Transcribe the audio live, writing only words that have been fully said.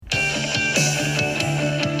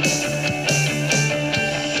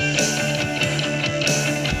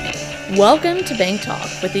Welcome to Bank Talk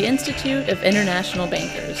with the Institute of International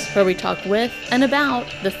Bankers, where we talk with and about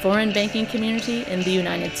the foreign banking community in the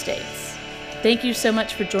United States. Thank you so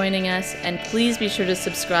much for joining us, and please be sure to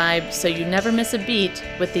subscribe so you never miss a beat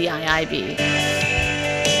with the IIB.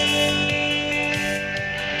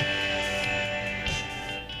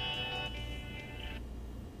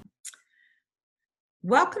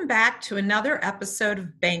 Welcome back to another episode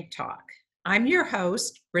of Bank Talk. I'm your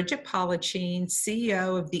host, Bridget Polachine,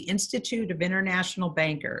 CEO of the Institute of International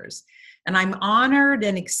Bankers, and I'm honored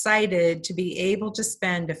and excited to be able to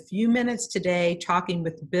spend a few minutes today talking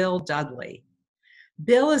with Bill Dudley.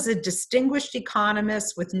 Bill is a distinguished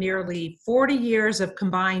economist with nearly 40 years of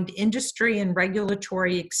combined industry and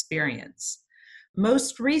regulatory experience.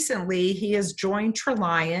 Most recently, he has joined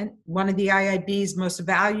Treliant, one of the IIB's most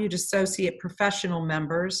valued associate professional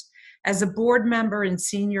members, as a board member and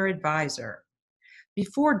senior advisor.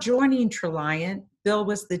 Before joining Treliant, Bill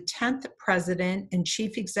was the 10th president and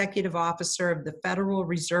chief executive officer of the Federal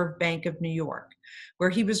Reserve Bank of New York, where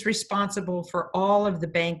he was responsible for all of the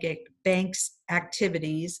bank's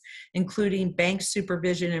activities, including bank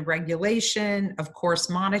supervision and regulation, of course,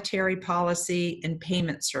 monetary policy, and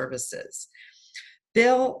payment services.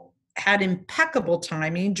 Bill had impeccable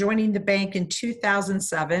timing, joining the bank in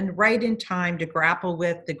 2007, right in time to grapple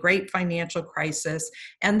with the great financial crisis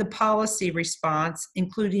and the policy response,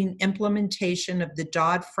 including implementation of the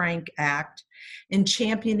Dodd-Frank Act and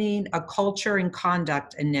championing a culture and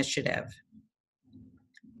conduct initiative.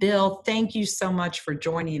 Bill, thank you so much for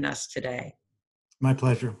joining us today. My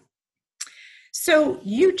pleasure. So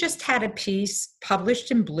you just had a piece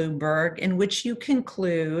published in Bloomberg in which you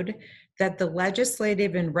conclude that the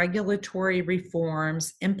legislative and regulatory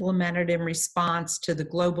reforms implemented in response to the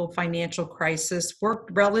global financial crisis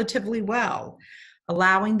worked relatively well,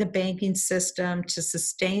 allowing the banking system to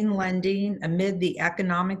sustain lending amid the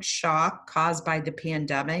economic shock caused by the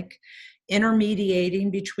pandemic,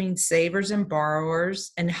 intermediating between savers and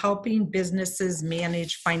borrowers, and helping businesses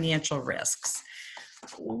manage financial risks.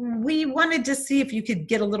 We wanted to see if you could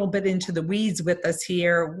get a little bit into the weeds with us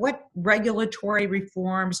here. What regulatory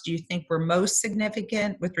reforms do you think were most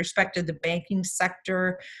significant with respect to the banking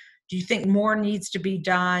sector? Do you think more needs to be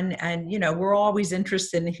done? And, we're always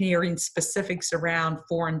interested in hearing specifics around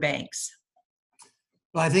foreign banks.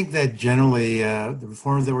 Well, I think that generally the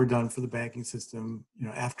reforms that were done for the banking system,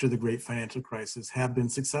 after the great financial crisis have been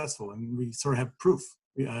successful. And we sort of have proof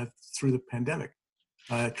through the pandemic.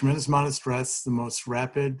 Tremendous amount of stress, the most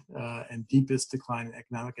rapid and deepest decline in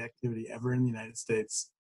economic activity ever in the United States.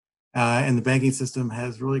 And the banking system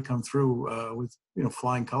has really come through with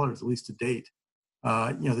flying colors, at least to date.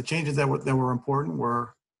 The changes that were important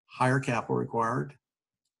were higher capital required,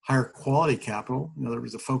 higher quality capital. There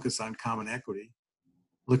was a focus on common equity,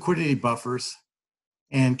 liquidity buffers,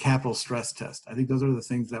 and capital stress test. I think those are the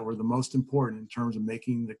things that were the most important in terms of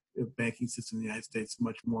making the banking system in the United States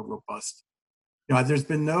much more robust. There's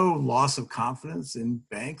been no loss of confidence in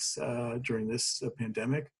banks during this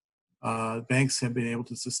pandemic. Banks have been able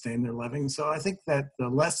to sustain their lending. So I think that the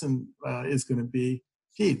lesson is going to be,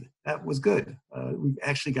 gee, that was good. We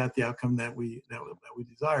actually got the outcome that we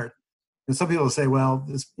desired. And some people say, well,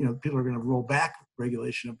 people are going to roll back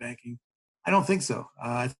regulation of banking. I don't think so.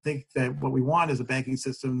 I think that what we want is a banking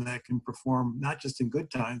system that can perform not just in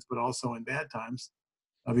good times, but also in bad times.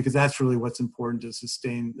 Because that's really what's important to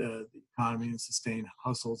sustain the economy and sustain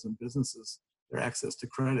households and businesses, their access to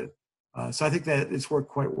credit. So I think that it's worked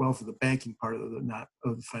quite well for the banking part of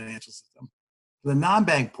the financial system. For the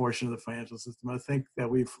non-bank portion of the financial system, I think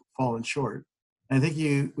that we've fallen short. And I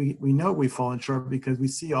think we know we've fallen short because we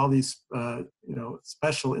see all these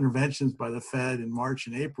special interventions by the Fed in March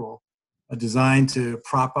and April designed to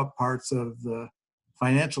prop up parts of the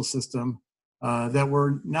financial system that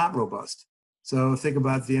were not robust. So think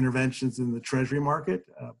about the interventions in the Treasury market,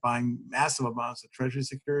 buying massive amounts of Treasury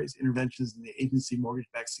securities, interventions in the agency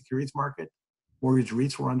mortgage-backed securities market. Mortgage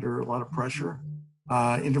REITs were under a lot of pressure.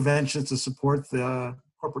 Interventions to support the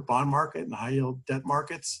corporate bond market and high-yield debt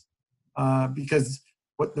markets, because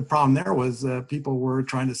what the problem there was people were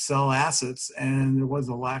trying to sell assets and there was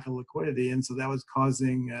a lack of liquidity. And so that was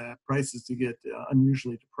causing prices to get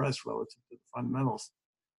unusually depressed relative to the fundamentals.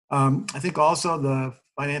 I think also the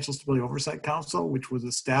Financial Stability Oversight Council, which was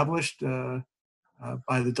established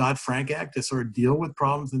by the Dodd-Frank Act to sort of deal with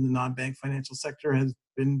problems in the non-bank financial sector, has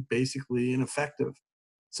been basically ineffective.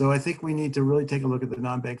 So I think we need to really take a look at the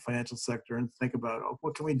non-bank financial sector and think about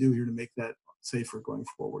what can we do here to make that safer going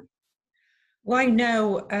forward. Well, I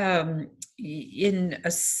know in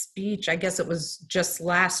a speech, I guess it was just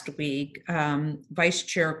last week, Vice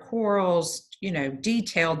Chair Quarles,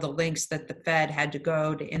 detailed the links that the Fed had to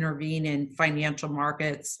go to intervene in financial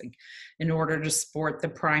markets, like, in order to support the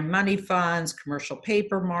prime money funds, commercial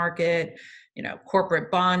paper market,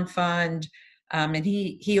 corporate bond fund. And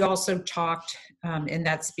he also talked in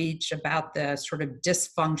that speech about the sort of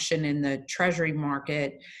dysfunction in the Treasury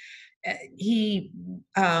market. He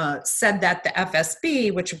said that the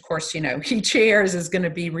FSB, which of course he chairs, is going to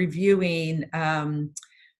be reviewing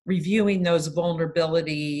those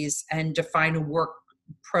vulnerabilities and define a work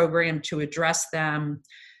program to address them.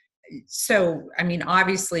 So, I mean,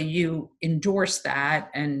 obviously, you endorsed that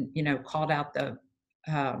and called out the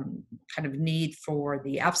kind of need for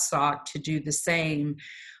the FSOC to do the same.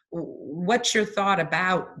 What's your thought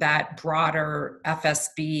about that broader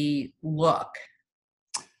FSB look?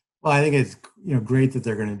 Well, I think it's great that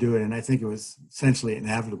they're going to do it, and I think it was essentially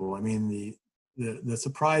inevitable. I mean, the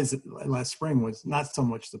surprise last spring was not so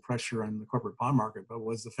much the pressure on the corporate bond market, but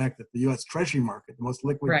was the fact that the U.S. Treasury market, the most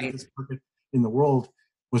liquid market in the world,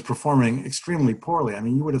 was performing extremely poorly. I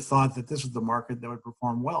mean, you would have thought that this was the market that would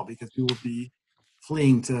perform well because people would be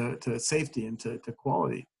fleeing to safety and to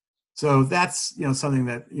quality. So that's something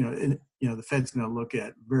that the Fed's going to look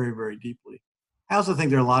at very, very deeply. I also think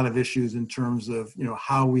there are a lot of issues in terms of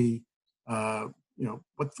how we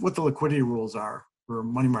what the liquidity rules are for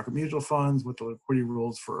money market mutual funds, what the liquidity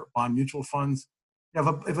rules for bond mutual funds.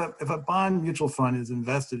 If a bond mutual fund is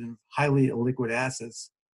invested in highly illiquid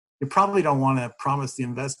assets, you probably don't want to promise the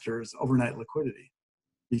investors overnight liquidity,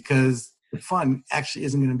 because the fund actually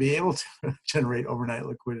isn't going to be able to generate overnight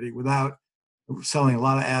liquidity without selling a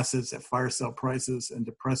lot of assets at fire sale prices and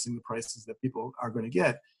depressing the prices that people are going to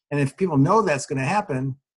get. And if people know that's going to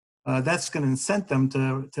happen, that's going to incent them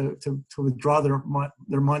to withdraw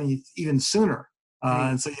their money even sooner.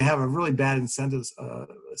 And so you have a really bad incentives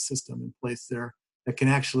system in place there that can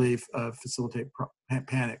actually facilitate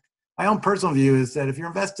panic. My own personal view is that if you're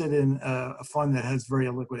invested in a fund that has very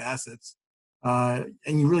illiquid assets and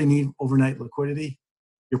you really need overnight liquidity,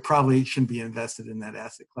 you probably shouldn't be invested in that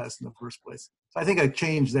asset class in the first place. So I think a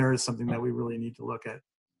change there is something that we really need to look at.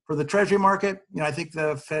 For the Treasury market, I think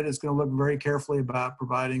the Fed is going to look very carefully about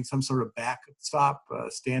providing some sort of backstop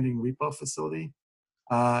standing repo facility.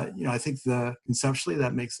 I think conceptually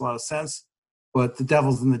that makes a lot of sense, but the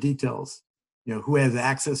devil's in the details. Who has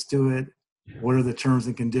access to it? What are the terms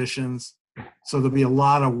and conditions? So there'll be a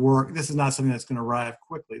lot of work. This is not something that's going to arrive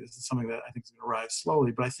quickly. This is something that I think is going to arrive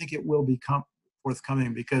slowly, but I think it will become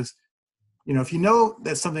forthcoming because, if you know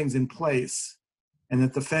that something's in place and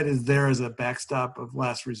that the Fed is there as a backstop of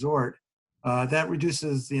last resort, that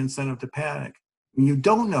reduces the incentive to panic. When you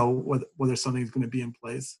don't know whether something's going to be in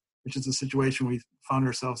place, which is the situation we found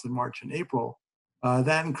ourselves in March and April,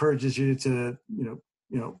 that encourages you to,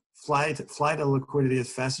 fly to liquidity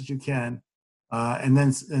as fast as you can, and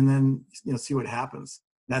then see what happens.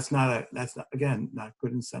 That's not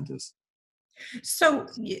good incentives. So,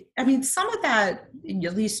 I mean, some of that,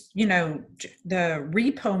 at least, the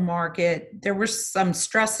repo market, there were some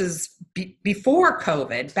stresses before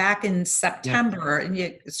COVID, back in September. And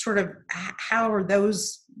how are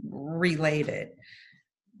those related?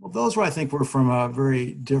 Well, those I think were from a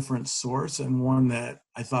very different source, and one that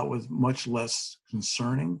I thought was much less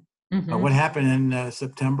concerning. Mm-hmm. What happened in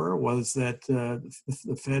September was that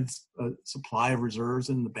the Fed's supply of reserves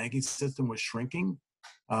in the banking system was shrinking.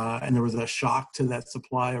 And there was a shock to that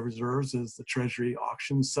supply of reserves as the Treasury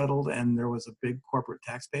auction settled and there was a big corporate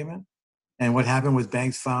tax payment. And what happened was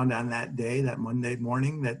banks found on that day, that Monday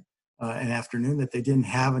morning and afternoon, that they didn't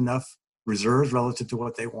have enough reserves relative to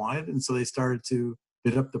what they wanted. And so they started to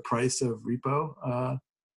bid up the price of repo.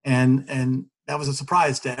 And that was a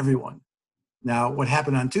surprise to everyone. Now, what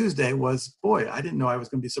happened on Tuesday was, I didn't know I was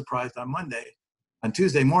going to be surprised on Monday. On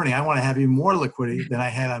Tuesday morning, I want to have even more liquidity than I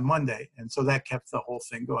had on Monday. And so that kept the whole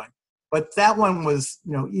thing going. But that one was,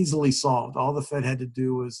 easily solved. All the Fed had to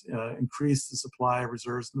do was increase the supply of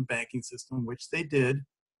reserves in the banking system, which they did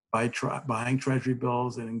by buying Treasury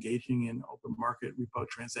bills and engaging in open market repo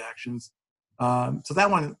transactions. So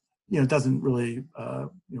that one, doesn't really,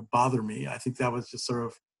 bother me. I think that was just sort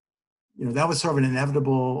of, an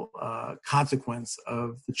inevitable consequence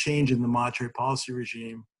of the change in the monetary policy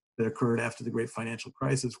regime that occurred after the great financial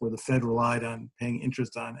crisis, where the Fed relied on paying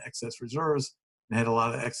interest on excess reserves and had a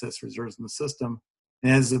lot of excess reserves in the system.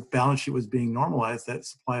 And as the balance sheet was being normalized, that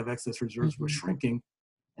supply of excess reserves was shrinking.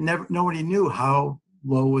 And nobody knew how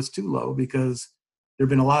low was too low, because there have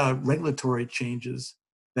been a lot of regulatory changes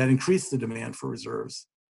that increased the demand for reserves,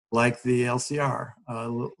 like the LCR,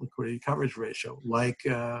 liquidity coverage ratio, like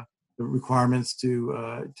the the requirements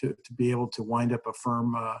to be able to wind up a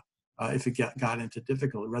firm if it got into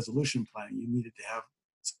difficult resolution planning. You needed to have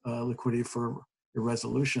liquidity for your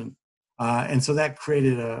resolution, and so that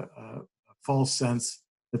created a false sense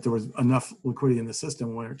that there was enough liquidity in the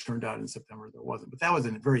system when it turned out in September there wasn't. But that was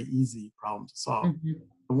a very easy problem to solve. Mm-hmm.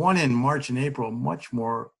 The one in March and April, much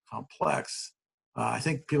more complex. I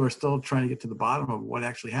think people are still trying to get to the bottom of what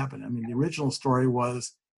actually happened. I mean, the original story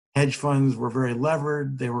was hedge funds were very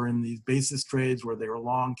levered. They were in these basis trades where they were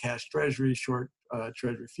long cash treasuries, short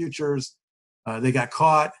treasury futures. They got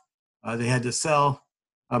caught. They had to sell.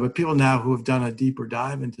 But people now who have done a deeper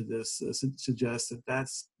dive into this suggest that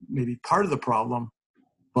that's maybe part of the problem,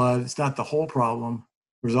 but it's not the whole problem.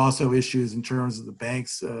 There's also issues in terms of the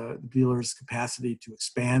banks, the dealers' capacity to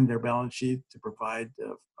expand their balance sheet to provide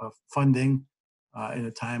funding in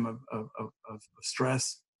a time of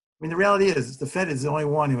stress. I mean, the reality is the Fed is the only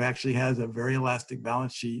one who actually has a very elastic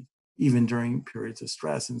balance sheet, even during periods of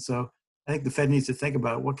stress. And so I think the Fed needs to think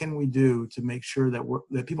about what can we do to make sure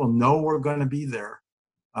that people know we're going to be there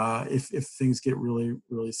if things get really,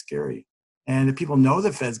 really scary. And if people know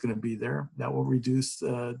the Fed's going to be there, that will reduce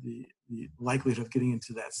the likelihood of getting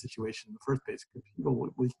into that situation in the first place.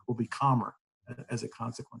 People will be calmer as a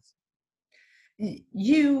consequence.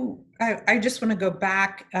 I just want to go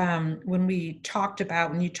back when you talked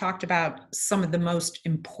about some of the most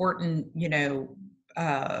important,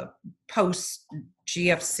 post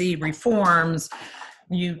GFC reforms.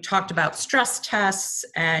 You talked about stress tests,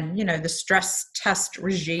 and the stress test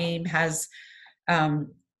regime has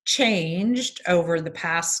changed over the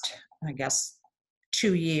past, I guess,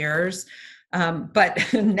 2 years.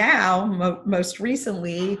 But now, most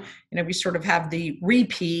recently, we sort of have the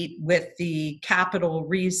repeat with the capital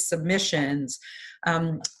resubmissions.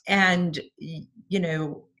 And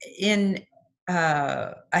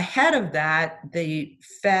ahead of that, the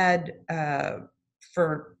Fed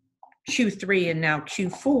for Q3 and now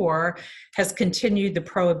Q4 has continued the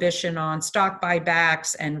prohibition on stock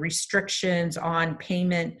buybacks and restrictions on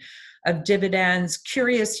payment of dividends.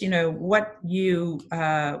 Curious, what you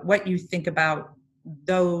think about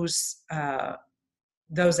those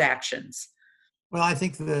actions. Well, I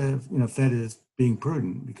think the Fed is being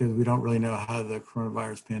prudent because we don't really know how the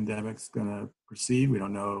coronavirus pandemic is going to proceed. We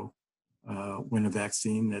don't know when a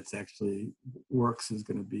vaccine that's actually works is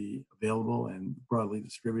going to be available and broadly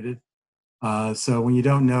distributed. So when you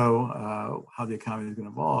don't know how the economy is going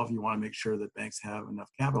to evolve, you want to make sure that banks have enough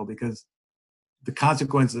capital, because the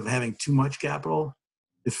consequence of having too much capital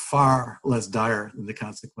is far less dire than the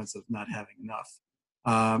consequence of not having enough.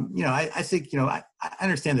 I think, I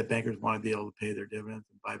understand that bankers want to be able to pay their dividends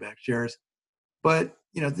and buy back shares, but,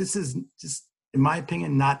 this is just, in my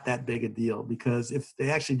opinion, not that big a deal, because if they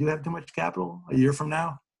actually do have too much capital a year from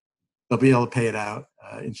now, they'll be able to pay it out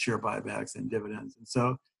in share buybacks and dividends. And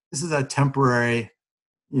so this is a temporary,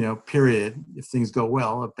 period, if things go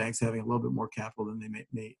well, of banks having a little bit more capital than they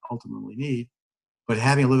may ultimately need. But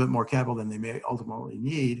having a little bit more capital than they may ultimately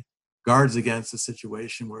need guards against a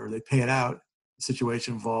situation where they pay it out, the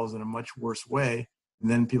situation evolves in a much worse way, and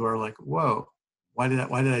then people are like, "Whoa, why did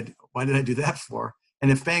I do that for?"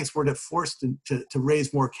 And if banks were forced to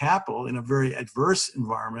raise more capital in a very adverse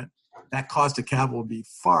environment, that cost of capital would be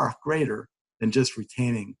far greater than just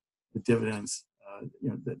retaining the dividends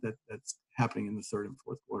that's happening in the third and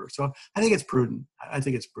fourth quarter. So I think it's prudent.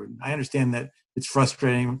 I understand that it's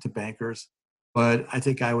frustrating to bankers, but I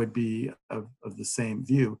think I would be of the same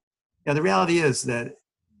view. The reality is that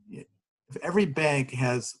if every bank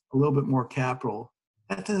has a little bit more capital,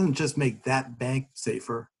 that doesn't just make that bank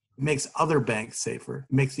safer. It makes other banks safer.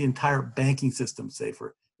 It makes the entire banking system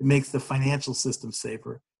safer. It makes the financial system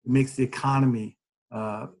safer. It makes the economy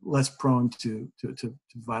less prone to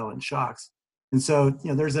violent shocks. And so,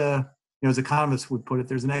 there's as economists would put it,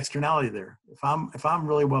 there's an externality there. If I'm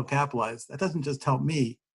really well capitalized, that doesn't just help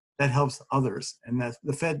me, that helps others. And that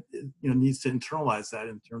the Fed, needs to internalize that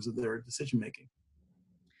in terms of their decision making.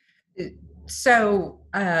 So,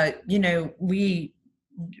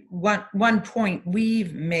 one point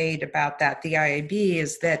we've made about that, the IAB,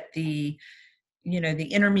 is that the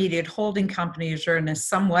intermediate holding companies are in a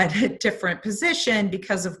somewhat different position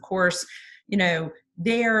because, of course,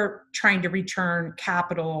 they're trying to return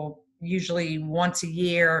capital usually once a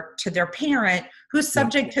year to their parent, who's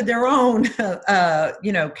subject to their own,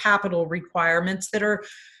 capital requirements that are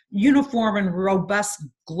uniform and robust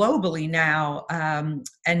globally now.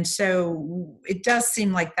 And so it does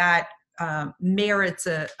seem like that merits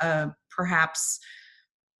a perhaps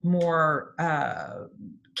more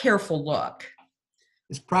careful look.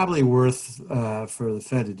 It's probably worth for the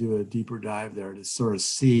Fed to do a deeper dive there to sort of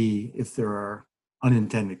see if there are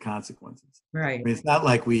unintended consequences. Right. I mean, it's not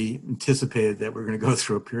like we anticipated that we're going to go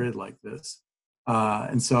through a period like this.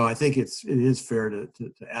 And so I think it is fair to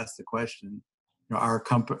ask the question, our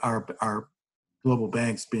global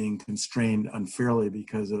banks being constrained unfairly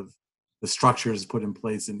because of the structures put in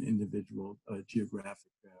place in individual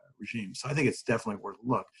geographic regimes. So I think it's definitely worth a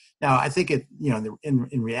look. Now, I think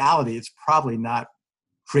in reality, it's probably not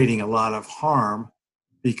creating a lot of harm,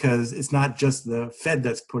 because it's not just the Fed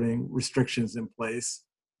that's putting restrictions in place.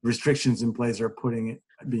 Restrictions in place are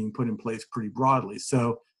being put in place pretty broadly.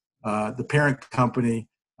 So the parent company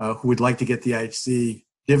who would like to get the IHC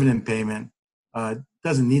dividend payment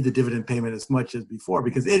doesn't need the dividend payment as much as before,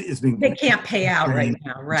 because it is being, They can't pay out right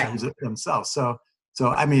now, in right? terms of themselves. So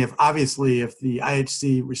I mean, if the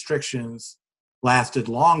IHC restrictions lasted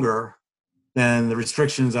longer than the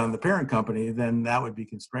restrictions on the parent company, then that would be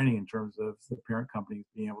constraining in terms of the parent company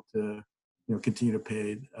being able to, continue to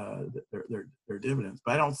pay their dividends.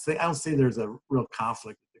 But I don't see there's a real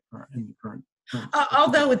conflict in the current.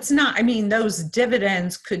 Although it's not, I mean, those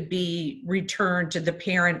dividends could be returned to the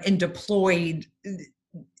parent and deployed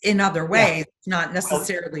in other ways, not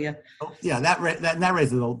necessarily that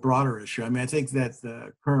raises a broader issue. I mean, I think that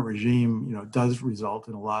the current regime, does result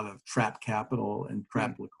in a lot of trapped capital and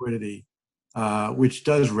trapped liquidity, which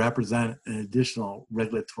does represent an additional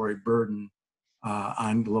regulatory burden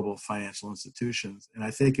on global financial institutions. And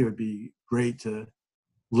I think it would be great to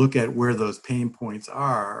look at where those pain points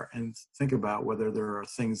are and think about whether there are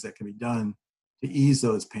things that can be done to ease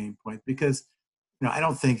those pain points, because I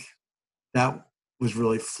don't think that was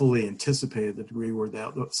really fully anticipated, the degree where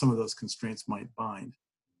some of those constraints might bind.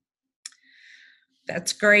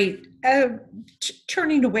 That's great.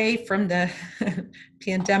 Turning away from the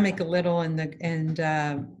pandemic a little and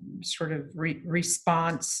sort of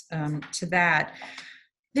response to that,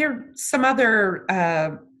 there are some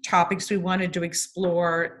other topics we wanted to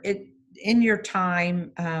explore. In your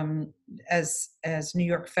time as New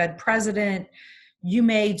York Fed president, you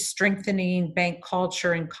made strengthening bank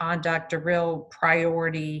culture and conduct a real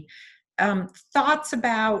priority. Thoughts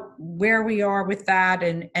about where we are with that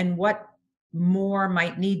and what more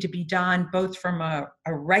might need to be done, both from a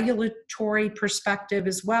regulatory perspective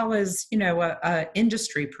as well as a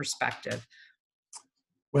industry perspective?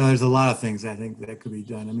 Well, there's a lot of things I think that could be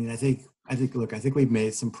done. I mean, I think we've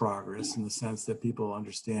made some progress in the sense that people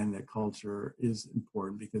understand that culture is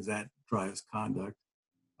important, because that drives conduct.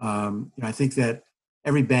 I think that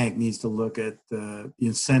every bank needs to look at the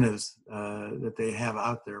incentives that they have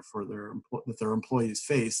out there that their employees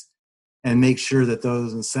face, and make sure that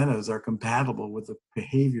those incentives are compatible with the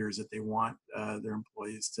behaviors that they want their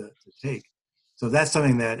employees to take. So that's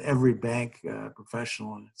something that every bank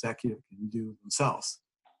professional and executive can do themselves.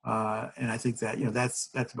 And I think that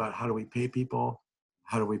that's about how do we pay people,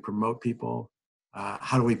 how do we promote people,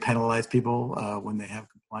 how do we penalize people when they have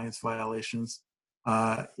compliance violations.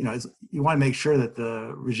 You want to make sure that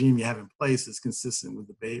the regime you have in place is consistent with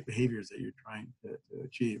the behaviors that you're trying to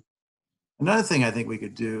achieve. Another thing I think we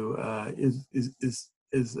could do is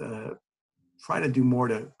try to do more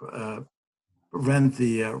to prevent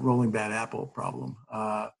the rolling bad apple problem.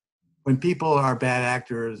 When people are bad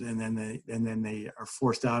actors and then they are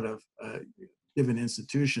forced out of given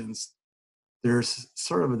institutions, there's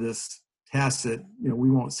sort of this tacit, we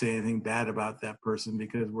won't say anything bad about that person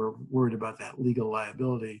because we're worried about that legal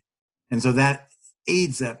liability, and so that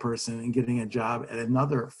aids that person in getting a job at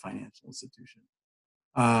another financial institution.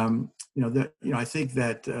 I think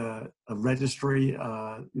that a registry,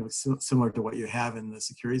 similar to what you have in the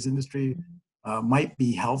securities industry, might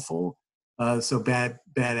be helpful. So bad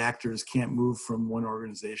actors can't move from one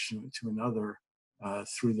organization to another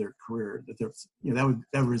through their career. That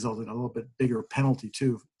would result in a little bit bigger penalty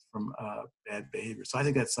too from bad behavior. So I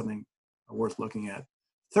think that's something worth looking at.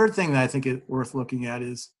 Third thing that I think is worth looking at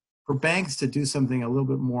is for banks to do something a little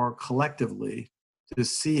bit more collectively to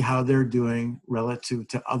see how they're doing relative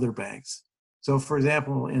to other banks. So, for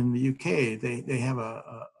example, in the UK, they have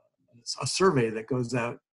a survey that goes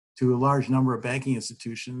out to a large number of banking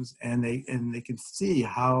institutions, and they can see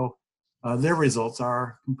how their results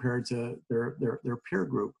are compared to their peer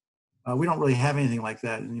group. We don't really have anything like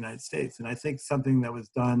that in the United States, and I think something that was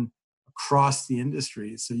done across the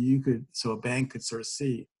industry, so a bank could sort of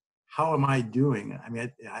see, how am I doing? I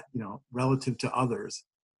mean, relative to others,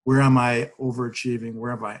 where am I overachieving?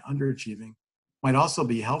 Where am I underachieving? Might also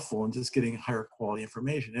be helpful in just getting higher quality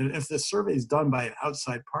information. And if the survey is done by an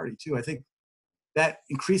outside party too, I think that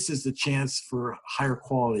increases the chance for higher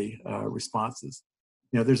quality responses.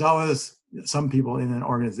 There's always some people in an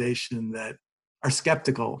organization that are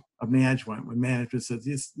skeptical of management when management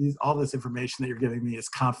says, all this information that you're giving me is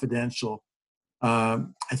confidential.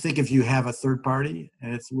 I think if you have a third party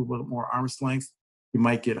and it's a little bit more arm's length, you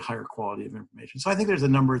might get a higher quality of information. So I think there's a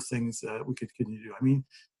number of things we could continue to do. I mean,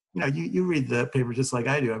 you read the paper just like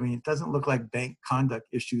I do. I mean, it doesn't look like bank conduct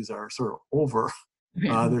issues are sort of over.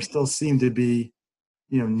 There still seem to be,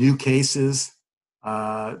 new cases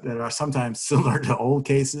that are sometimes similar to old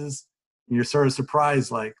cases. And you're sort of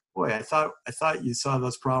surprised, like, boy, I thought you saw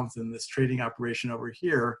those problems in this trading operation over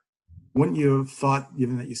here. Wouldn't you have thought,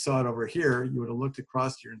 given that you saw it over here, you would have looked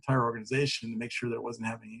across your entire organization to make sure that it wasn't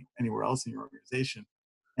happening anywhere else in your organization?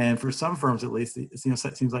 And for some firms, at least, it seems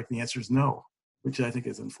like the answer is no, which I think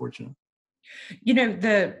is unfortunate.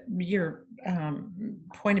 Your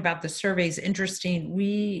point about the survey is interesting.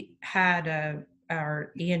 We had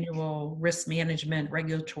our annual risk management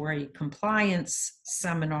regulatory compliance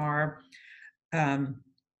seminar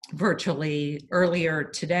virtually earlier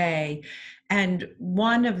today. And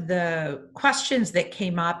one of the questions that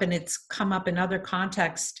came up, and it's come up in other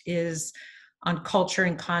contexts, is on culture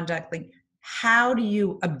and conduct. Like, how do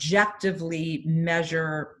you objectively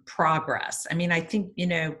measure progress? I mean, I think,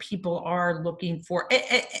 people are looking for,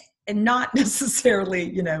 and not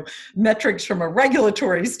necessarily, metrics from a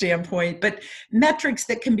regulatory standpoint, but metrics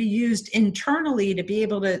that can be used internally to be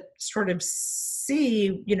able to sort of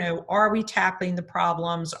see, are we tackling the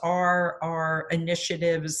problems? Are our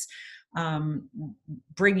initiatives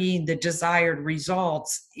bringing the desired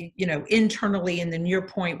results, internally, and then your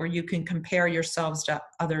point where you can compare yourselves to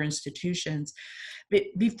other institutions. But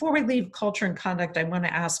before we leave culture and conduct, I want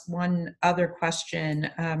to ask one other question,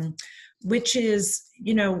 which is,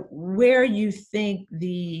 where you think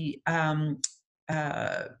the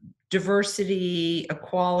diversity,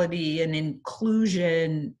 equality, and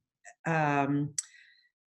inclusion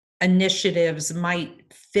initiatives might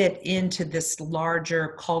fit into this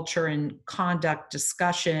larger culture and conduct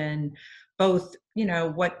discussion, both,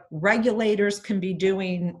 what regulators can be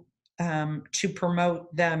doing to promote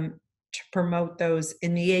those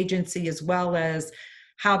in the agency, as well as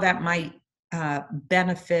how that might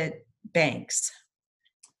benefit banks.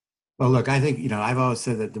 Well, look, I think, I've always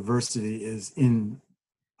said that diversity is in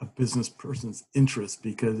a business person's interest,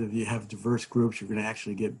 because if you have diverse groups, you're going to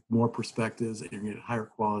actually get more perspectives and you're going to get higher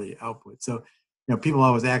quality output. So, people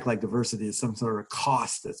always act like diversity is some sort of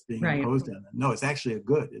cost that's being imposed on them. No, it's actually a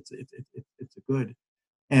good. It's a good.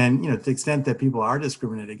 And, to the extent that people are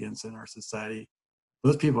discriminated against in our society,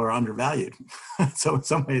 those people are undervalued. So in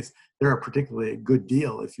some ways, they're a particularly good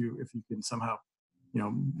deal if you can somehow,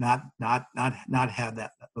 not have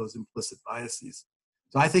those implicit biases.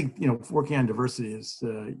 So I think, working on diversity is,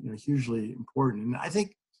 hugely important. And I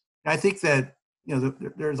think that,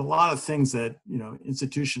 there's a lot of things that,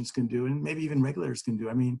 institutions can do, and maybe even regulators can do.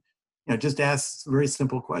 I mean, just ask very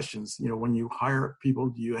simple questions. When you hire people,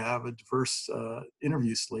 do you have a diverse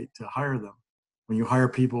interview slate to hire them? When you hire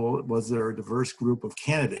people, was there a diverse group of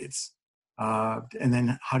candidates? And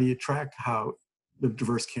then how do you track how the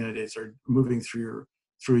diverse candidates are moving through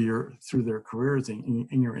their careers in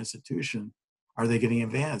your institution? Are they getting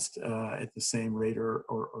advanced at the same rate or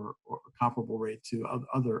comparable rate to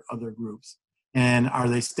other groups? And are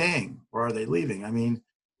they staying or are they leaving? I mean,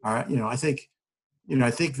 I think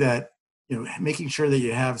that, making sure that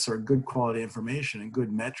you have sort of good quality information and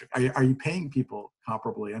good metric. Are you paying people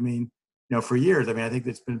comparably? I mean, for years, I think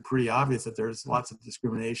it's been pretty obvious that there's lots of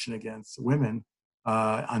discrimination against women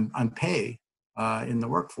on pay in the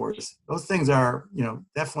workforce. Those things are,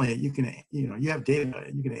 definitely, you have data,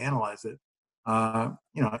 you can analyze it.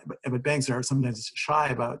 But banks are sometimes shy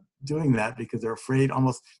about doing that because they're afraid,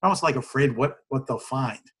 almost afraid what they'll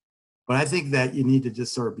find. But I think that you need to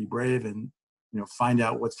just sort of be brave and, find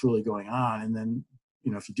out what's really going on. And then,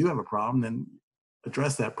 if you do have a problem, then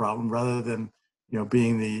address that problem rather than,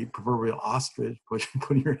 being the proverbial ostrich,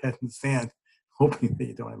 putting your head in the sand, hoping that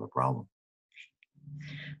you don't have a problem.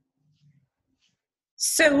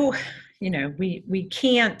 So, we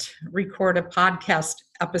can't record a podcast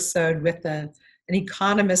episode with an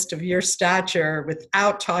economist of your stature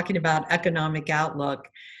without talking about economic outlook.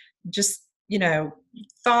 Just,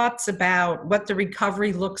 thoughts about what the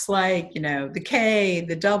recovery looks like, the K,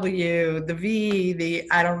 the W, the V,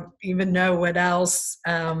 I don't even know what else.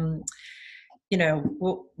 What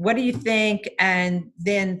do you think? And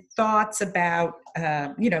then thoughts about,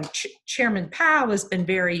 Chairman Powell has been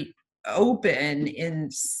very open in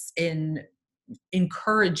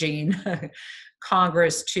encouraging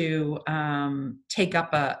Congress to take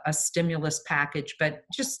up a stimulus package, but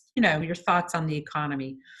just, your thoughts on the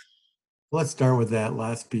economy. Let's start with that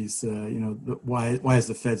last piece. Why is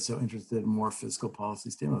the Fed so interested in more fiscal policy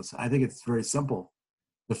stimulus? I think it's very simple.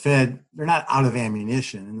 The Fed, they're not out of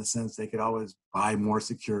ammunition in the sense they could always buy more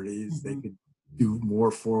securities. They could do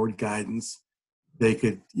more forward guidance. They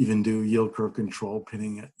could even do yield curve control,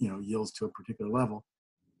 pinning yields to a particular level.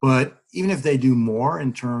 But even if they do more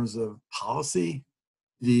in terms of policy,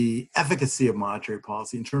 the efficacy of monetary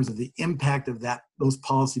policy in terms of the impact of those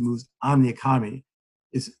policy moves on the economy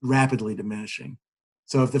is rapidly diminishing.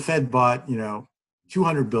 So if the Fed bought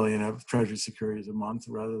 200 billion of Treasury securities a month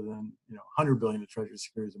rather than 100 billion of Treasury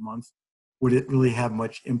securities a month, would it really have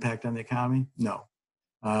much impact on the economy? No.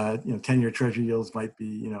 10-year Treasury yields might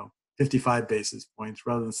be 55 basis points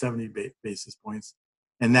rather than 70 basis points,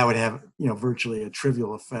 and that would have virtually a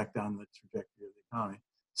trivial effect on the trajectory of the economy.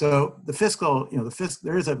 So the fiscal,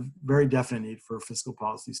 there is a very definite need for fiscal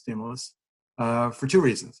policy stimulus for two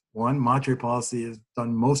reasons. One, monetary policy has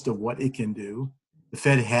done most of what it can do. The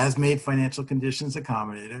Fed has made financial conditions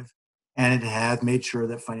accommodative, and it has made sure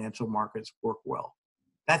that financial markets work well.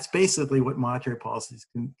 That's basically what monetary policies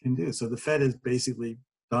can do. So the Fed has basically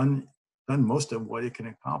done most of what it can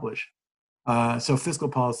accomplish. So fiscal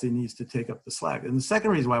policy needs to take up the slack. And the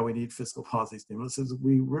second reason why we need fiscal policy stimulus is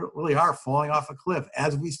we really are falling off a cliff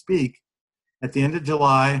as we speak. At the end of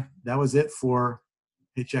July, that was it for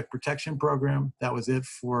Paycheck Protection Program. That was it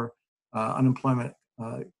for unemployment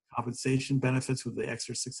compensation benefits with the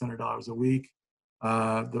extra $600 a week.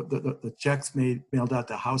 The checks mailed out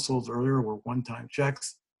to households earlier were one-time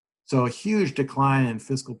checks. So a huge decline in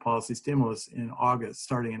fiscal policy stimulus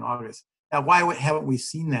starting in August. Now, why haven't we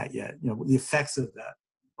seen that yet? The effects of that.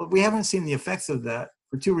 Well, we haven't seen the effects of that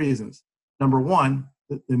for two reasons. Number one,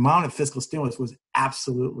 the amount of fiscal stimulus was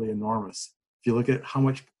absolutely enormous. If you look at how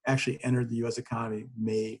much actually entered the U.S. economy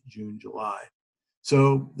May, June, July.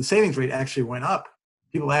 So the savings rate actually went up.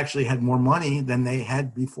 People actually had more money than they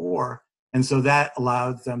had before. And so that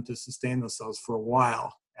allowed them to sustain themselves for a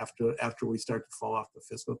while after we start to fall off the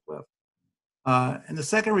fiscal cliff. And the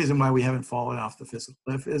second reason why we haven't fallen off the fiscal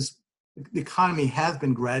cliff is the economy has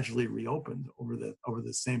been gradually reopened over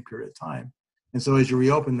the same period of time. And so as you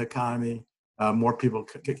reopen the economy, more people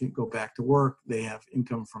can go back to work, they have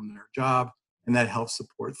income from their job, and that helps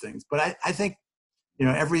support things. But I think,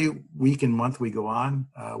 every week and month we go on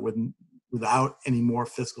without any more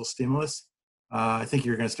fiscal stimulus, I think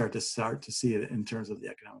you're going to start to see it in terms of the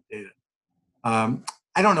economic data.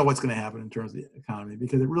 I don't know what's going to happen in terms of the economy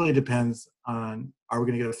because it really depends on, are we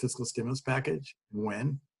going to get a fiscal stimulus package and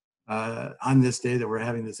when? On this day that we're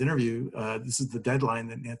having this interview, this is the deadline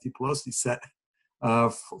that Nancy Pelosi set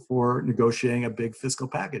for negotiating a big fiscal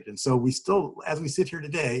package. And so we still, as we sit here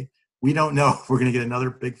today, we don't know if we're going to get another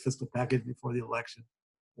big fiscal package before the election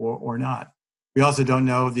or not. We also don't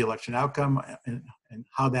know the election outcome and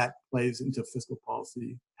how that plays into fiscal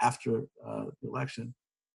policy after the election.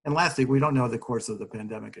 And lastly, we don't know the course of the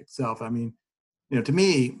pandemic itself. I mean, to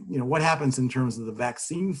me, what happens in terms of the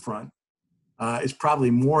vaccine front is probably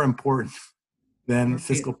more important than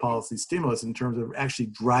fiscal policy stimulus in terms of actually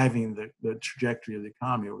driving the trajectory of the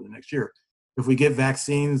economy over the next year. If we get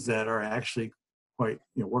vaccines that are actually quite,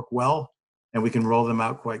 work well, and we can roll them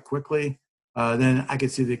out quite quickly, then I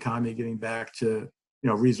could see the economy getting back to,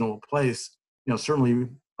 a reasonable place, certainly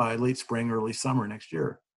by late spring, early summer next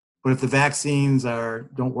year. But if the vaccines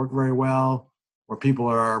don't work very well, or people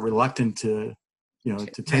are reluctant to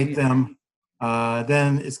take them,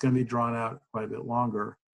 then it's going to be drawn out quite a bit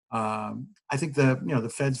longer. I think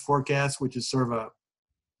the Fed's forecast, which is sort of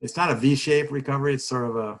it's not a V-shaped recovery, it's sort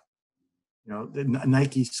of a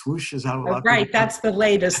Nike swoosh is how. Right, that's the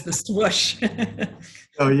latest, the swoosh.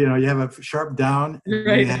 So you have a sharp down, and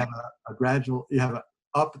right. You have a gradual, you have an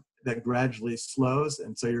up that gradually slows,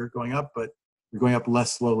 and so you're going up, but you're going up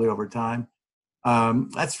less slowly over time.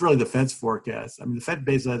 That's really the Fed's forecast. I mean, the Fed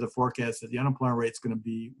basically has a forecast that the unemployment rate is going to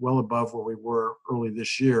be well above where we were early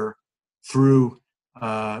this year through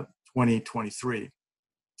 2023.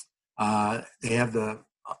 They have the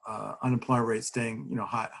unemployment rate staying,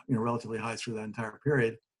 high, relatively high through that entire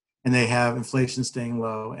period, and they have inflation staying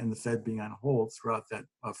low and the Fed being on hold throughout that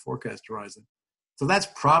forecast horizon. So that's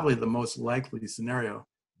probably the most likely scenario.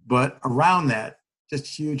 But around that, just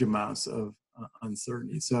huge amounts of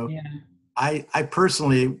uncertainty. So yeah. I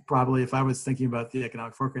personally probably, if I was thinking about the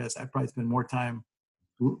economic forecast, I'd probably spend more time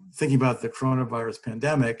thinking about the coronavirus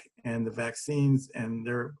pandemic and the vaccines and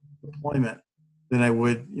their deployment than I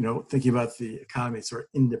would, thinking about the economy sort of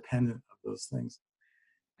independent of those things.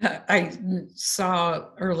 I saw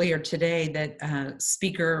earlier today that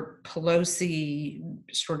Speaker Pelosi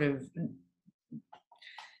sort of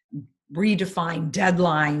redefined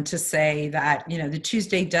deadline to say that, the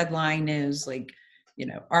Tuesday deadline is like,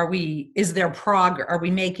 are we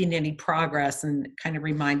making any progress? And kind of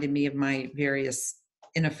reminded me of my various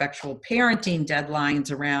ineffectual parenting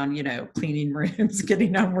deadlines around, cleaning rooms,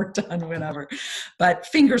 getting homework done, whatever. But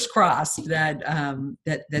fingers crossed that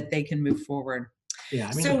that they can move forward. Yeah,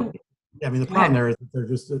 I mean, So, the problem there is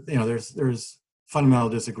that there's fundamental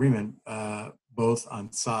disagreement both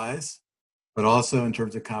on size, but also in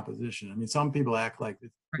terms of composition. I mean, some people act like the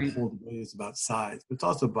right. whole debate is about size, but it's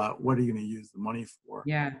also about what are you going to use the money for.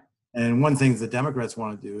 Yeah. And one thing the Democrats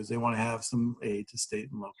want to do is they want to have some aid to state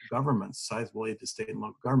and local governments, sizable aid to state and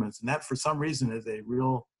local governments, and that for some reason is a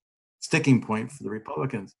real sticking point for the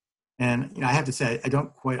Republicans. And I have to say, I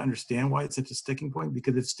don't quite understand why it's such a sticking point,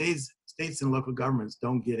 because if states and local governments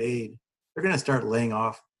don't get aid, they're going to start laying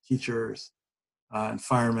off teachers and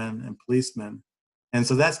firemen and policemen. And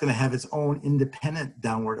so that's going to have its own independent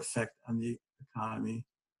downward effect on the economy.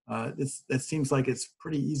 That seems like it's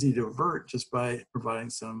pretty easy to avert just by providing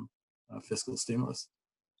some fiscal stimulus.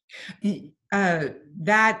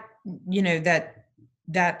 That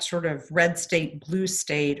sort of red state, blue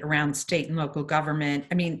state around state and local government.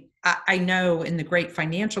 I mean, I know in the great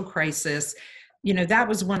financial crisis, that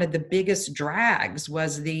was one of the biggest drags,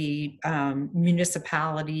 was the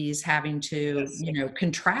municipalities having to,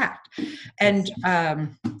 contract. And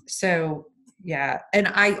so, yeah. And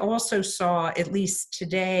I also saw, at least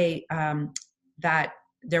today, that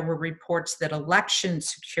there were reports that election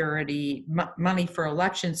security, money for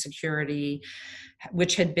election security,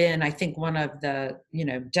 which had been, I think, one of the,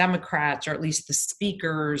 Democrats, or at least the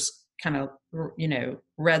speaker's kind of,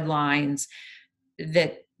 red lines,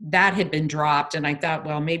 that had been dropped. And I thought,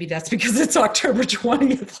 well, maybe that's because it's October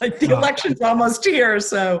 20th, like the election's almost here.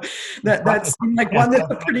 So that's like one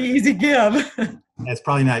that's a pretty easy give. It's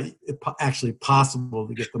probably not actually possible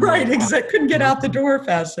to get the right, money. exactly. Couldn't get out the door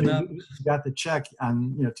fast enough. You got the check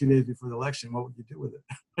on 2 days before the election. What would you do with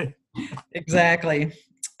it? Exactly.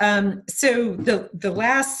 So the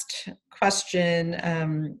last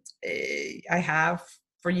question I have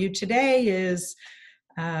for you today is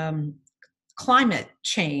climate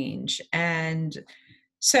change. And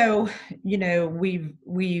so,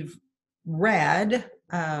 we've read,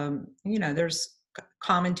 there's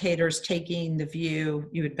commentators taking the view,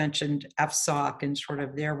 you had mentioned FSOC and sort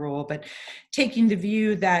of their role, but taking the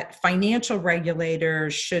view that financial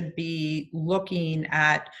regulators should be looking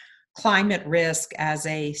at climate risk as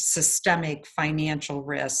a systemic financial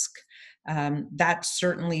risk. That's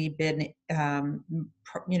certainly been,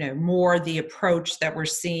 more the approach that we're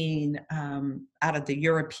seeing out of the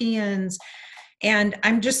Europeans. And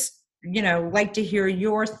I'm just, like to hear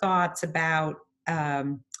your thoughts about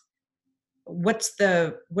what's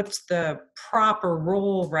the proper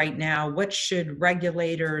role right now? What should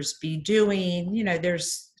regulators be doing?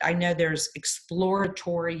 I know there's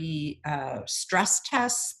exploratory stress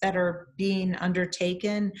tests that are being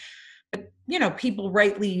undertaken, but people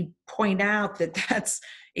rightly point out that that's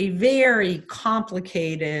a very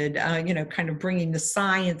complicated, kind of bringing the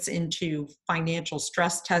science into financial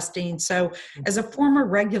stress testing. So, as a former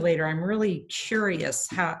regulator, I'm really curious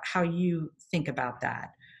how you think about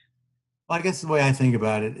that. Well, I guess the way I think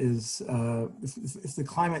about it is if the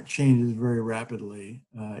climate changes very rapidly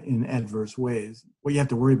in adverse ways, what you have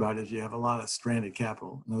to worry about is you have a lot of stranded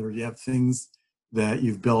capital. In other words, you have things that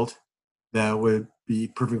you've built that would be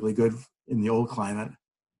perfectly good in the old climate,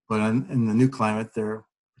 but in the new climate, they're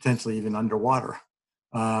potentially even underwater.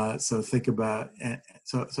 So think about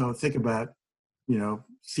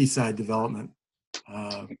seaside development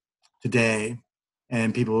today,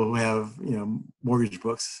 and people who have mortgage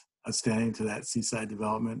books outstanding to that seaside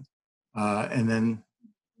development, and then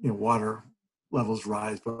water levels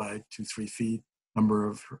rise by 2-3 feet. Number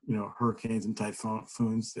of hurricanes and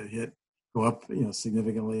typhoons that go up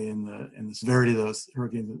significantly, and the severity of those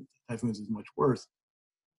hurricanes and typhoons is much worse.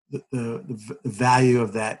 The value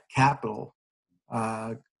of that capital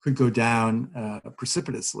could go down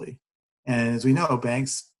precipitously, and as we know,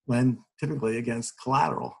 banks lend typically against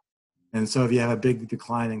collateral. And so if you have a big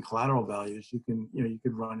decline in collateral values, you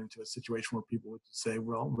could run into a situation where people would say,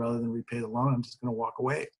 well, rather than repay the loan, I'm just going to walk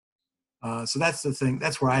away. So that's the thing.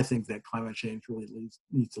 That's where I think that climate change really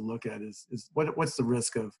needs to look at is what's the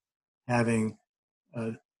risk of having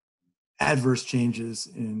adverse changes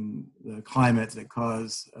in the climate that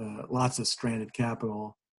cause lots of stranded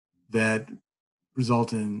capital that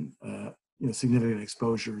result in significant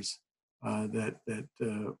exposures that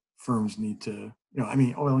firms need to,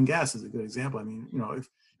 oil and gas is a good example.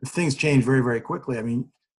 If things change very, very quickly,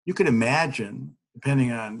 you could imagine,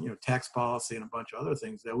 depending on, tax policy and a bunch of other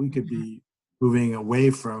things, that we could be moving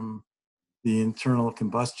away from the internal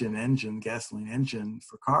combustion engine, gasoline engine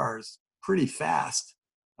for cars pretty fast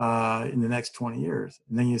in the next 20 years.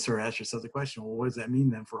 And then you sort of ask yourself the question, well, what does that mean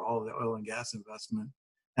then for all of the oil and gas investment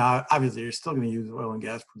Now, obviously, you're still going to use oil and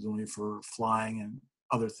gas presumably for flying and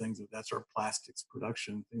other things of that sort, plastics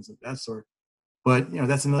production, things of that sort. But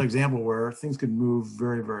that's another example where things could move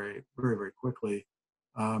very, very, very, very quickly.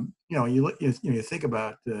 You think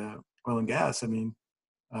about oil and gas. I mean,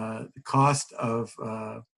 the cost of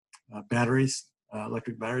batteries,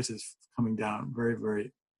 electric batteries, is coming down very,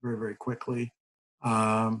 very, very, very quickly.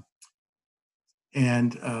 And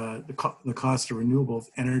the cost of renewable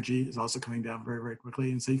energy is also coming down very, very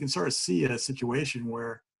quickly. And so you can sort of see a situation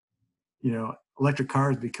where, electric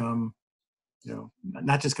cars become,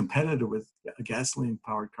 not just competitive with gasoline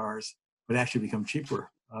powered cars, but actually become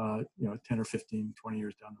cheaper, 10 or 15, 20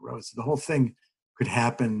 years down the road. So the whole thing could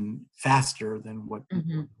happen faster than what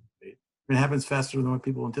people anticipate. If it happens faster than what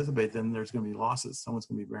people anticipate, then there's going to be losses. Someone's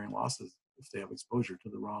going to be bearing losses if they have exposure to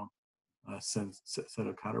the wrong set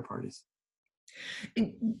of counterparties.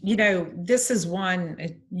 This is one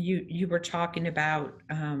you were talking about,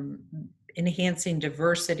 enhancing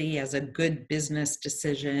diversity as a good business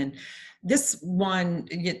decision. This one,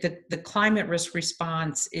 the climate risk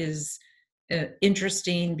response is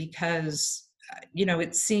interesting because,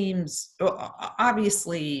 it seems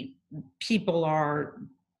obviously people are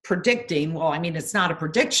predicting, well, I mean, it's not a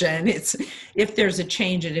prediction, it's if there's a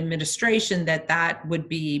change in administration that would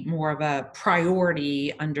be more of a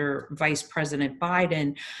priority under Vice President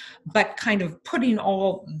Biden. But kind of putting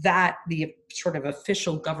all that, the sort of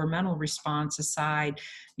official governmental response aside,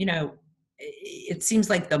 it seems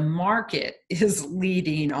like the market is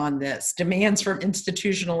leading on this. Demands from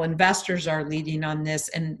institutional investors are leading on this.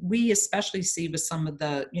 And we especially see with some of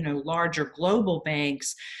the, larger global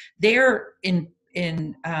banks, they're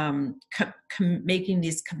making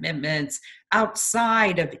these commitments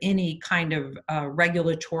outside of any kind of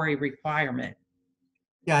regulatory requirement.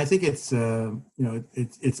 Yeah, I think it's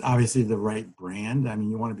it's obviously the right brand. I mean,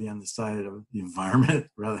 you want to be on the side of the environment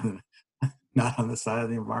rather than not on the side of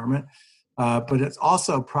the environment. But it's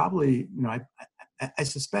also probably, I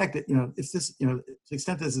suspect that, if this, to the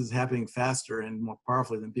extent this is happening faster and more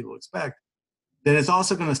powerfully than people expect, then it's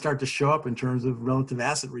also going to start to show up in terms of relative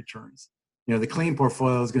asset returns. The clean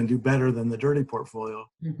portfolio is going to do better than the dirty portfolio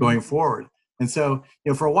going forward. And so,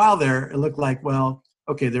 for a while there, it looked like, well,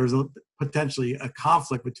 okay, there's potentially a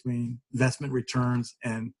conflict between investment returns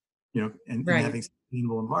and, and having a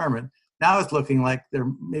sustainable environment. Now it's looking like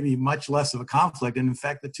there may be much less of a conflict. And in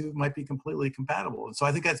fact, the two might be completely compatible. And so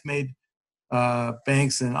I think that's made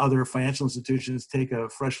banks and other financial institutions take a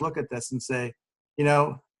fresh look at this and say,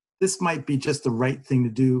 this might be just the right thing to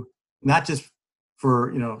do, not just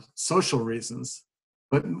for social reasons,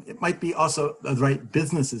 but it might be also the right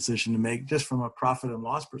business decision to make just from a profit and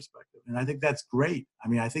loss perspective. And I think that's great. I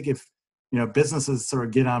mean, I think if businesses sort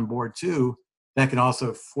of get on board too, that can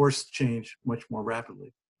also force change much more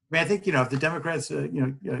rapidly. I mean, I think if the Democrats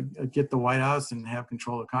get the White House and have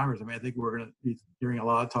control of Congress, I mean, I think we're going to be hearing a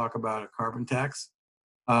lot of talk about a carbon tax.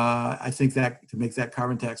 I think that to make that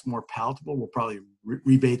carbon tax more palatable, we'll probably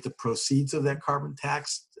rebate the proceeds of that carbon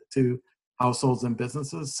tax to households and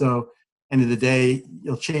businesses. So end of the day,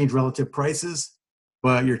 you'll change relative prices,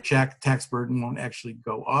 but your tax burden won't actually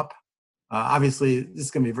go up. Obviously, this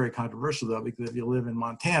is going to be very controversial, though, because if you live in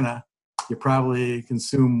Montana, you probably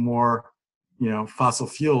consume more, fossil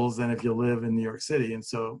fuels than if you live in New York City. And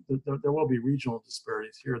so there will be regional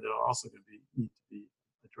disparities here that are also going to need to be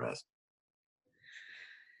addressed.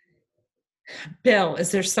 Bill,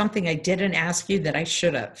 is there something I didn't ask you that I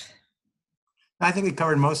should have? I think we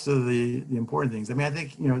covered most of the important things. I mean, I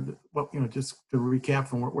think, just to recap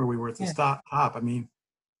from where we were at the top, I mean,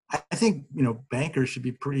 I think, bankers should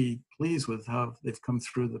be pretty pleased with how they've come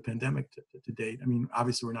through the pandemic to date. I mean,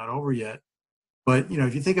 obviously we're not over yet, but,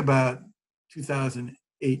 if you think about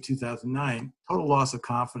 2008, 2009, total loss of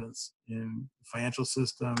confidence in the financial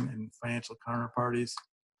system and financial counterparties.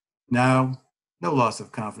 Now, no loss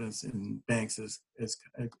of confidence in banks as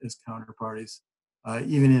counterparties.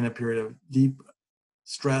 Even in a period of deep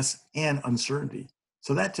stress and uncertainty.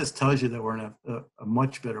 So that just tells you that we're in a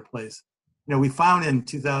much better place. We found in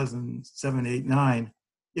 2007, 8, 9,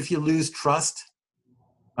 if you lose trust,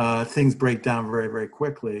 things break down very, very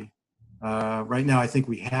quickly. Right now, I think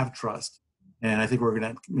we have trust, and I think we're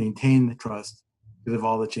going to maintain the trust because of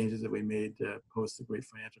all the changes that we made post the great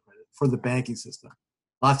financial crisis for the banking system.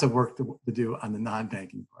 Lots of work to do on the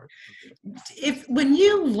non-banking part. When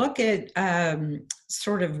you look at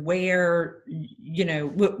sort of where,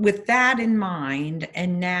 with that in mind,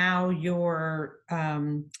 and now you're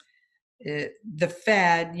the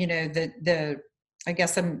Fed, I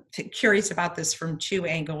guess I'm curious about this from two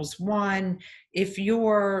angles. One, if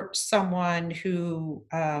you're someone who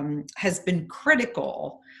has been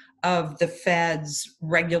critical of the Fed's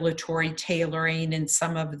regulatory tailoring and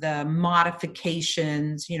some of the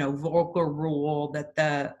modifications, Volcker Rule that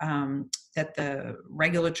the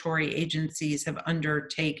regulatory agencies have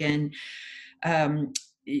undertaken. Do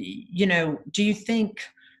you think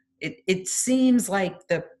it seems like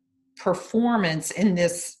the performance in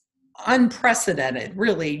this unprecedented,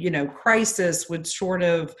 really, crisis would sort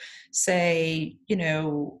of say,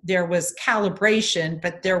 there was calibration,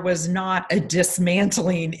 but there was not a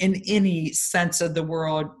dismantling in any sense of the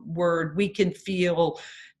word. We can feel,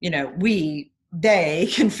 they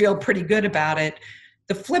can feel pretty good about it.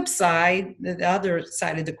 The flip side, the other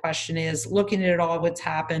side of the question is, looking at all what's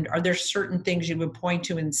happened, are there certain things you would point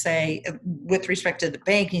to and say, with respect to the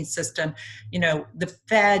banking system, the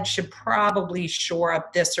Fed should probably shore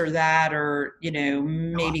up this or that, or,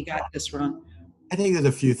 maybe got this wrong? I think there's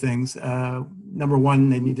a few things. Number one,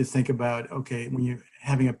 they need to think about, okay, when you're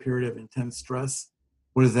having a period of intense stress,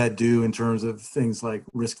 what does that do in terms of things like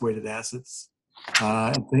risk-weighted assets?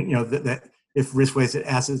 I think, that if risk-weighted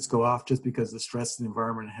assets go off just because the stress in the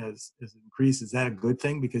environment has increased, is that a good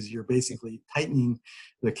thing? Because you're basically tightening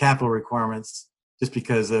the capital requirements just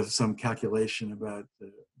because of some calculation about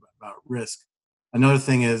risk. Another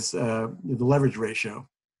thing is the leverage ratio.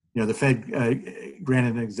 The Fed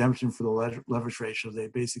granted an exemption for the leverage ratio. They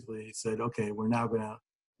basically said, okay, we're now going to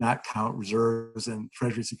not count reserves and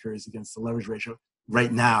treasury securities against the leverage ratio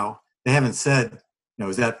right now. They haven't said,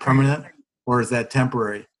 is that permanent or is that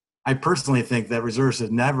temporary? I personally think that reserves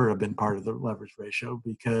should never have been part of the leverage ratio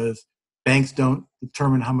because banks don't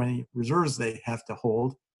determine how many reserves they have to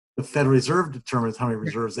hold. The Federal Reserve determines how many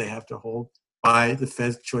reserves they have to hold by the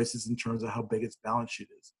Fed's choices in terms of how big its balance sheet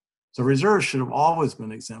is. So reserves should have always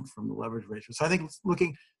been exempt from the leverage ratio. So I think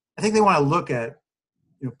they want to look at,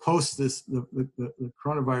 post this the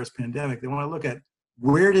coronavirus pandemic, they want to look at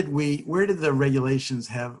where did the regulations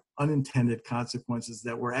have unintended consequences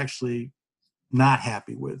that we're actually not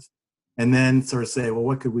happy with, and then sort of say, well,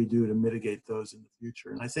 what could we do to mitigate those in the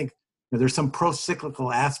future? And I think there's some pro-cyclical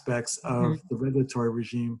aspects of the regulatory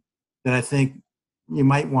regime that I think you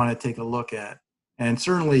might want to take a look at. And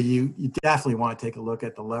certainly you definitely want to take a look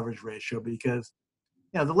at the leverage ratio because,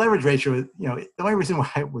 the leverage ratio, the only reason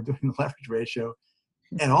why we're doing the leverage ratio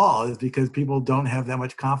at all is because people don't have that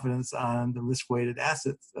much confidence on the risk-weighted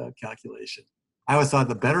assets calculation. I always thought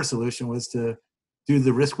the better solution was to do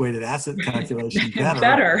the risk-weighted asset calculation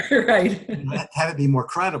better. Right. Have it be more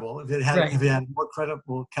credible. If it had a more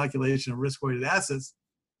credible calculation of risk-weighted assets,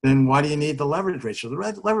 then why do you need the leverage ratio?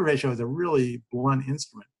 The leverage ratio is a really blunt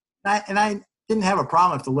instrument. And I didn't have a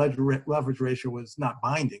problem if the leverage ratio was not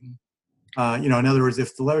binding. In other words,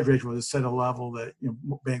 if the leverage ratio was set at a level that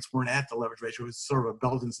banks weren't at the leverage ratio, it was sort of a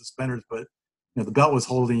belt and suspenders, but the belt was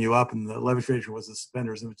holding you up and the leverage ratio was the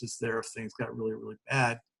suspenders, and it was just there if things got really, really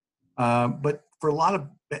bad. But for a lot of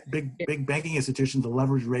big banking institutions, the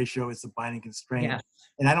leverage ratio is the binding constraint. Yeah.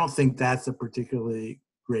 And I don't think that's a particularly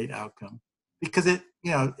great outcome because it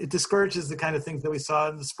discourages the kind of things that we saw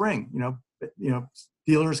in the spring.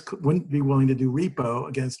 Dealers wouldn't be willing to do repo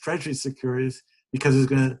against treasury securities because it's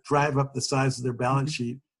going to drive up the size of their balance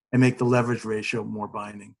sheet and make the leverage ratio more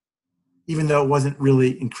binding, even though it wasn't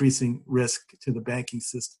really increasing risk to the banking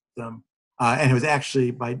system. And it was actually,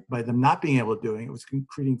 by them not being able to do it, it was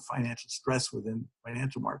creating financial stress within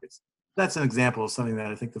financial markets. That's an example of something that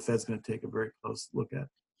I think the Fed's going to take a very close look at.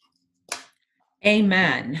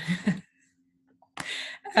 Amen.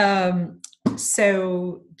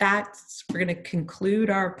 So we're going to conclude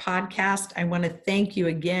our podcast. I want to thank you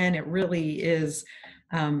again. It really is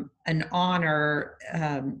an honor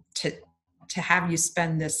to have you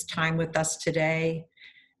spend this time with us today.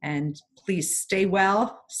 And please stay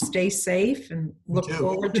well, stay safe, and look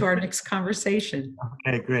forward to our next conversation.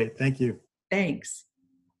 Okay, great. Thank you. Thanks.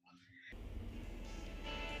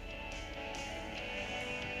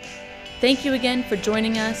 Thank you again for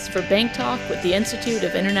joining us for Bank Talk with the Institute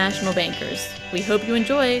of International Bankers. We hope you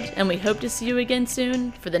enjoyed, and we hope to see you again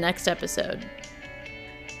soon for the next episode.